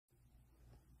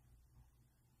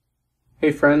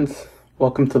Hey friends,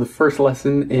 welcome to the first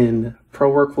lesson in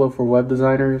Pro Workflow for web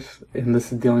designers, and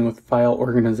this is dealing with file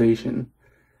organization.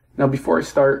 Now before I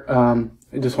start, I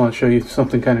just want to show you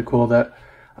something kind of cool that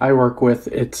I work with.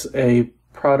 It's a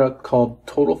product called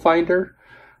Total Finder,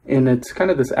 and it's kind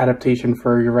of this adaptation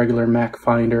for your regular Mac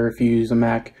Finder if you use a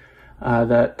Mac.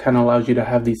 That kind of allows you to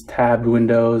have these tabbed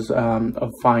windows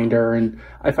of Finder, and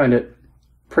I find it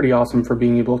pretty awesome for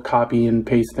being able to copy and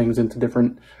paste things into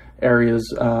different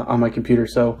areas on my computer.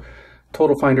 So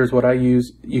Total Finder is what I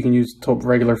use. You can use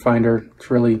regular Finder.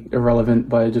 It's really irrelevant,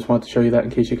 but I just want to show you that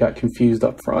in case you got confused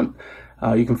up front.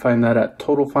 You can find that at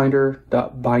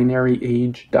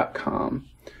totalfinder.binaryage.com.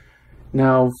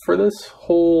 Now for this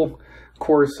whole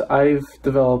course, I've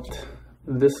developed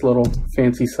this little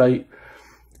fancy site,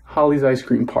 Holly's Ice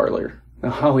Cream Parlor. Now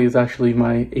Holly is actually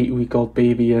my 8-week-old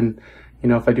baby, and you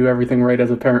know, if I do everything right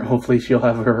as a parent, hopefully she'll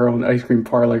have her own ice cream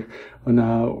parlor when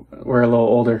we're a little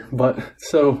older. But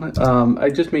so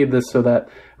I just made this so that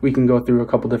we can go through a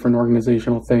couple different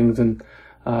organizational things, and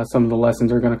some of the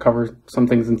lessons are going to cover some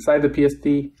things inside the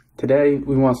PSD. Today,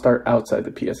 we want to start outside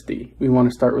the PSD. We want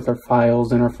to start with our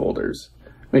files and our folders.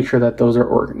 Make sure that those are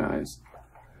organized.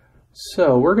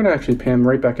 So we're going to actually pan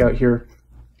right back out here.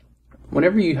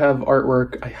 Whenever you have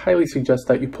artwork, I highly suggest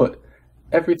that you put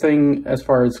everything as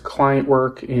far as client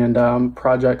work and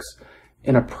projects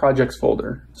in a projects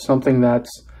folder, something that's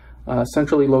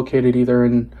centrally located either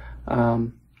in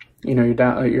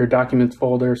your documents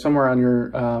folder, somewhere on your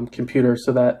computer,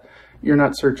 so that you're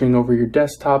not searching over your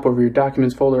desktop, over your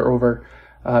documents folder, over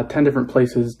 10 different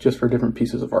places just for different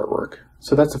pieces of artwork.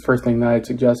 So that's the first thing that I'd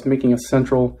suggest, making a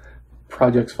central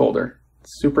projects folder.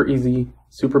 Super easy,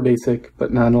 super basic,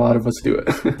 but not a lot of us do it.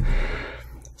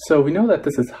 So we know that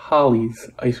this is Holly's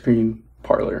Ice Cream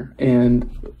Parlor, and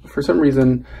for some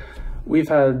reason we've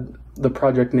had the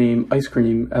project name Ice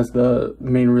Cream as the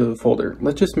main root of the folder.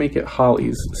 Let's just make it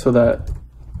Holly's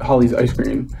Ice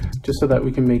Cream, just so that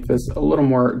we can make this a little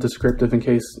more descriptive in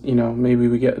case, you know, maybe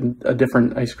we get a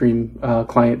different ice cream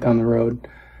client down the road.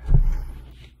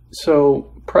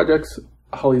 So projects,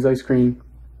 Holly's Ice Cream.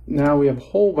 Now we have a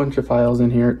whole bunch of files in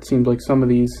here. It seems like some of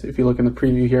these, if you look in the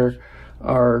preview here,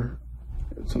 are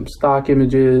some stock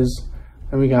images,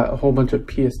 and we got a whole bunch of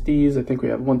PSDs. I think we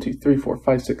have 1, 2, 3, 4,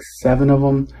 5, 6, 7 of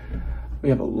them. We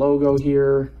have a logo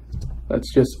here.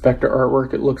 That's just vector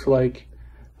artwork, it looks like.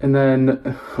 And then,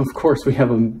 of course, we have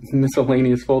a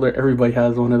miscellaneous folder. Everybody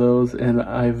has one of those, and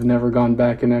I've never gone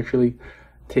back and actually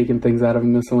taken things out of a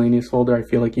miscellaneous folder. I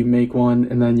feel like you make one,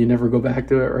 and then you never go back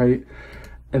to it, right?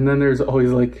 And then there's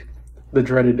always like the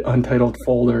dreaded untitled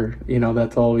folder, you know,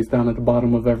 that's always down at the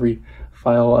bottom of every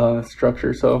file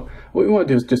structure. So what we want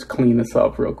to do is just clean this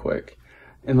up real quick.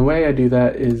 And the way I do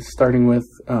that is starting with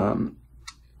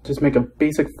just make a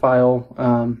basic file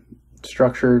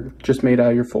structure just made out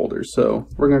of your folders. So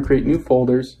we're going to create new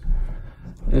folders,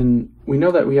 and we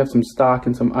know that we have some stock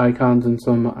and some icons and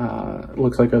some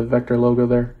looks like a vector logo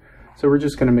there. So we're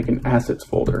just going to make an assets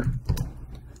folder.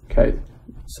 Okay,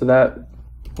 so that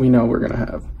we know we're going to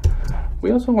have.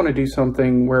 We also want to do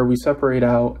something where we separate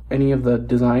out any of the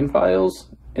design files,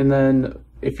 and then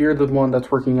if you're the one that's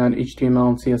working on HTML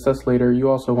and CSS later, you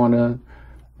also want a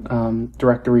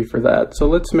directory for that. So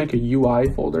let's make a UI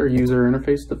folder, user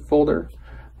interface folder.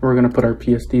 We're going to put our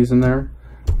PSDs in there,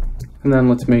 and then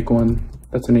let's make one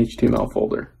that's an HTML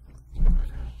folder.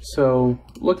 So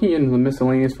looking in the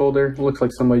miscellaneous folder, it looks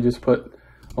like somebody just put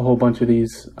a whole bunch of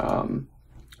these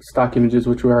stock images,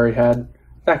 which we already had.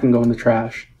 That can go in the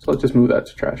trash, so let's just move that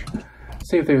to trash.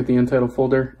 Same thing with the untitled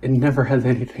folder. It never has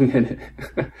anything in it.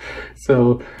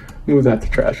 So move that to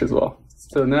trash as well.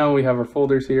 So now we have our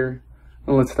folders here,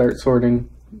 and let's start sorting.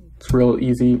 It's real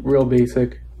easy, real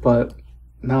basic, but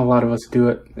not a lot of us do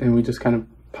it, and we just kind of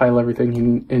pile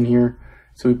everything in here.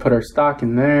 So we put our stock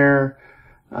in there,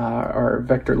 our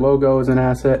vector logo is an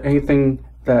asset. Anything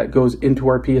that goes into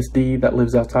our PSD that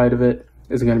lives outside of it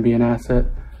is going to be an asset.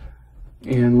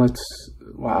 And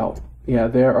wow, yeah,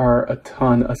 there are a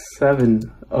ton, 7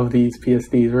 of these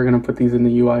PSDs. We're going to put these in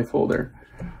the UI folder.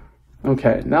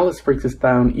 Okay, now let's break this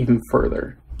down even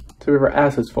further. So we have our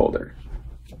assets folder.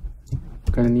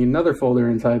 We're going to need another folder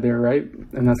inside there, right?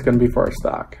 And that's going to be for our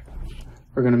stock.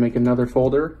 We're going to make another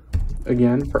folder,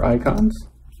 again, for icons,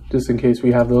 just in case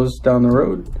we have those down the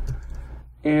road.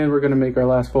 And we're going to make our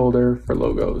last folder for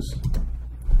logos.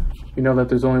 We know that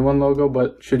there's only one logo,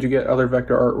 but should you get other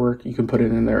vector artwork, you can put it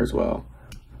in there as well.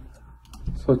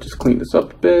 So let's just clean this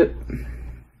up a bit.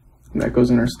 And that goes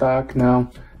in our stock now,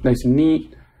 nice and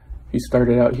neat. You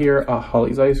started out here,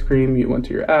 Holly's Ice Cream, you went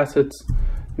to your assets.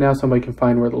 Now somebody can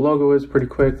find where the logo is pretty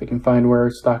quick. They can find where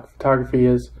stock photography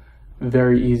is.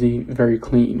 Very easy, very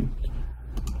clean.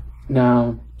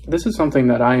 Now, this is something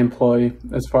that I employ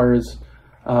as far as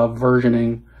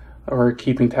versioning or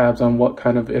keeping tabs on what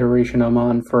kind of iteration I'm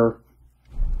on for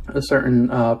a certain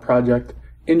project.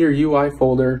 In your UI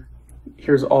folder,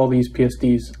 here's all these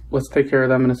PSDs. Let's take care of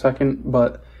them in a second,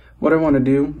 but what I want to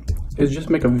do is just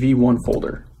make a V1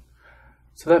 folder.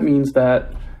 So that means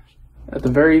that at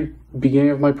the very beginning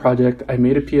of my project, I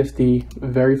made a PSD. The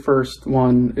very first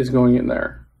one is going in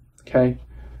there. Okay,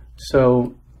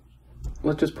 so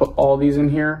let's just put all these in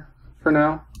here for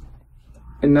now.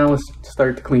 And now let's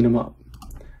start to clean them up.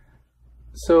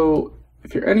 So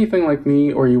if you're anything like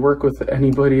me, or you work with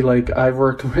anybody like I've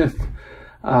worked with,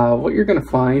 what you're going to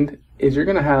find is you're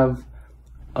going to have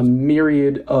a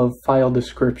myriad of file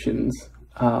descriptions.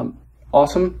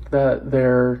 Awesome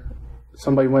that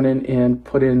somebody went in and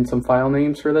put in some file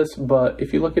names for this, but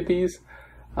if you look at these,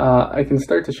 I can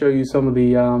start to show you some of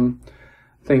the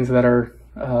things that are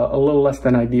a little less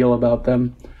than ideal about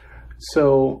them.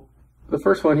 So the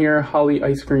first one here, Holly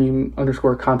Ice Cream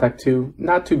 _ contact 2,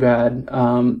 not too bad,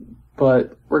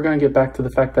 but we're going to get back to the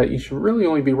fact that you should really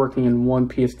only be working in one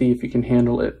PSD if you can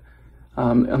handle it.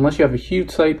 Unless you have a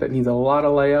huge site that needs a lot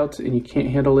of layouts and you can't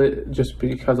handle it just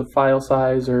because of file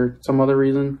size or some other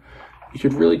reason, you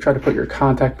should really try to put your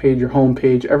contact page, your home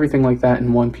page, everything like that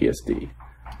in one PSD.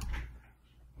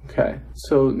 Okay,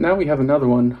 so now we have another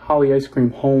one, Holly Ice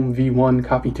Cream Home V1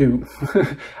 Copy 2.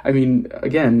 I mean,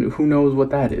 again, who knows what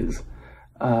that is?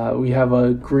 We have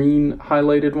a green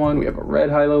highlighted one, we have a red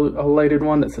highlighted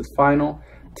one that says final.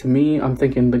 To me, I'm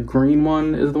thinking the green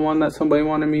one is the one that somebody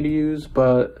wanted me to use,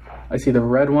 but I see the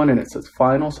red one and it says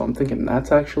final, so I'm thinking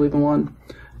that's actually the one.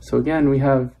 So again, we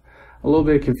have a little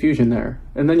bit of confusion there.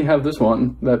 And then you have this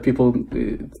one that people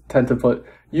tend to put,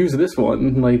 use this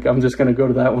one, like I'm just gonna go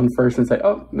to that one first and say,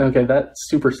 oh, okay, that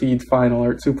supersedes final,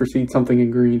 or it supersedes something in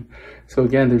green. So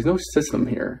again, there's no system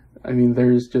here. I mean,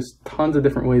 there's just tons of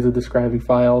different ways of describing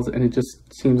files, and it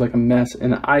just seems like a mess,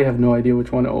 and I have no idea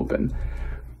which one to open.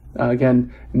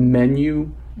 Again,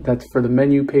 menu, that's for the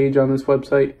menu page on this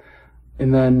website.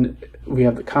 And then we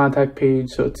have the contact page,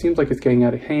 so it seems like it's getting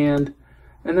out of hand.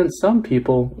 And then some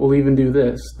people will even do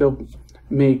this. They'll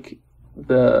make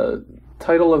the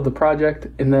title of the project,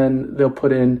 and then they'll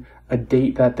put in a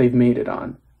date that they've made it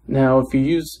on. Now, if you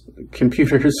use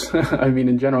computers, I mean,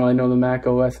 in general, I know the Mac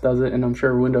OS does it, and I'm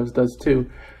sure Windows does too.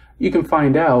 You can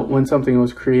find out when something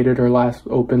was created or last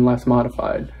opened, last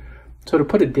modified. So to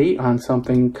put a date on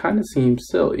something kind of seems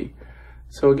silly.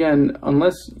 So again,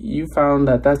 unless you found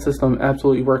that that system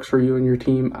absolutely works for you and your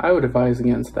team, I would advise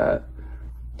against that.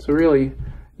 So really,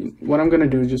 what I'm going to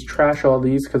do is just trash all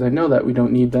these because I know that we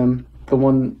don't need them. The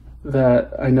one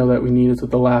that I know that we need is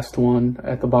the last one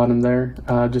at the bottom there,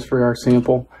 just for our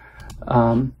sample.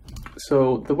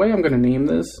 So the way I'm going to name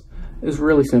this is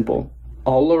really simple.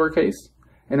 All lowercase,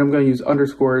 and I'm going to use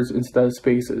underscores instead of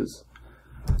spaces.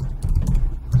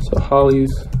 So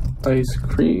Holly's Ice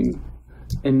Cream.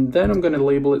 And then I'm going to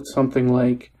label it something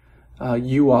like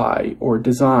UI or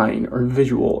design or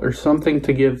visual or something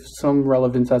to give some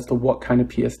relevance as to what kind of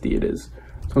PSD it is.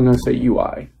 So I'm going to say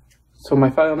UI. So my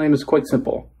file name is quite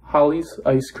simple. Holly's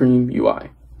Ice Cream UI.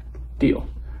 Deal.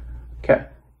 Okay,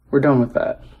 we're done with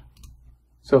that.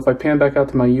 So if I pan back out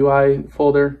to my UI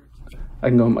folder, I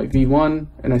can go in my V1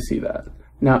 and I see that.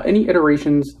 Now any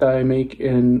iterations that I make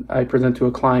and I present to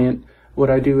a client, what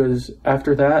I do is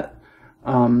after that,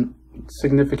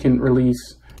 significant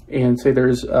release and say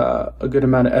there's a good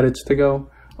amount of edits to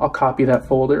go, I'll copy that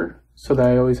folder so that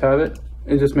I always have it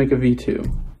and just make a V2.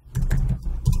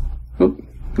 Oop,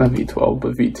 not V12,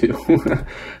 but V2.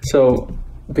 So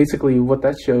basically what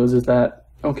that shows is that,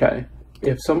 okay,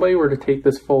 if somebody were to take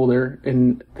this folder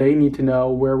and they need to know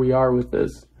where we are with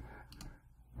this,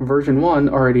 version 1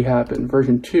 already happened.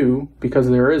 Version 2, because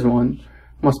there is one,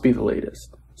 must be the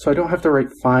latest. So I don't have to write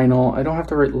final, I don't have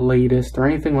to write latest or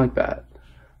anything like that.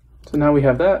 So now we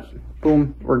have that,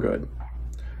 boom, we're good.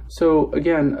 So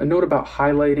again, a note about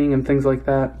highlighting and things like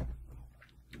that.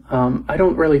 I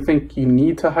don't really think you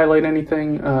need to highlight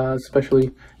anything,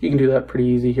 especially you can do that pretty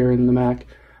easy here in the Mac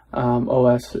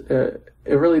OS.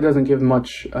 It really doesn't give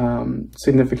much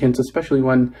significance, especially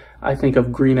when I think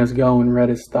of green as go and red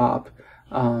as stop,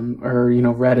 or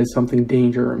red as something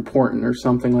danger or important or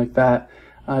something like that.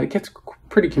 It gets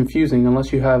pretty confusing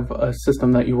unless you have a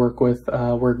system that you work with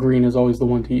where green is always the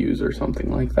one to use or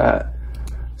something like that.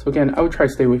 So again, I would try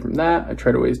to stay away from that. I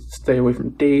try to stay away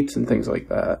from dates and things like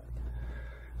that.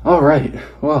 All right,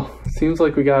 well, it seems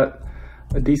like we got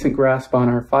a decent grasp on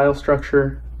our file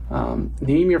structure.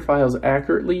 Name your files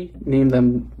accurately, name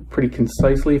them pretty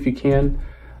concisely if you can.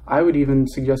 I would even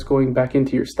suggest going back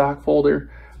into your stock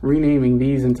folder, renaming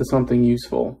these into something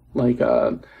useful, like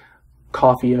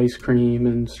coffee ice cream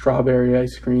and strawberry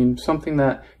ice cream, something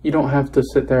that you don't have to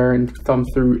sit there and thumb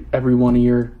through every one of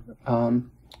your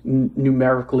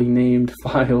numerically named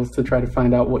files to try to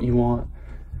find out what you want.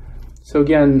 So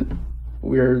again,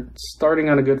 we're starting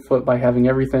on a good foot by having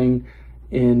everything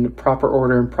in proper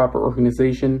order and proper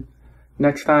organization.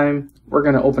 Next time, we're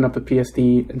going to open up a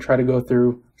PSD and try to go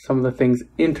through some of the things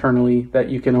internally that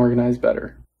you can organize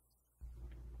better.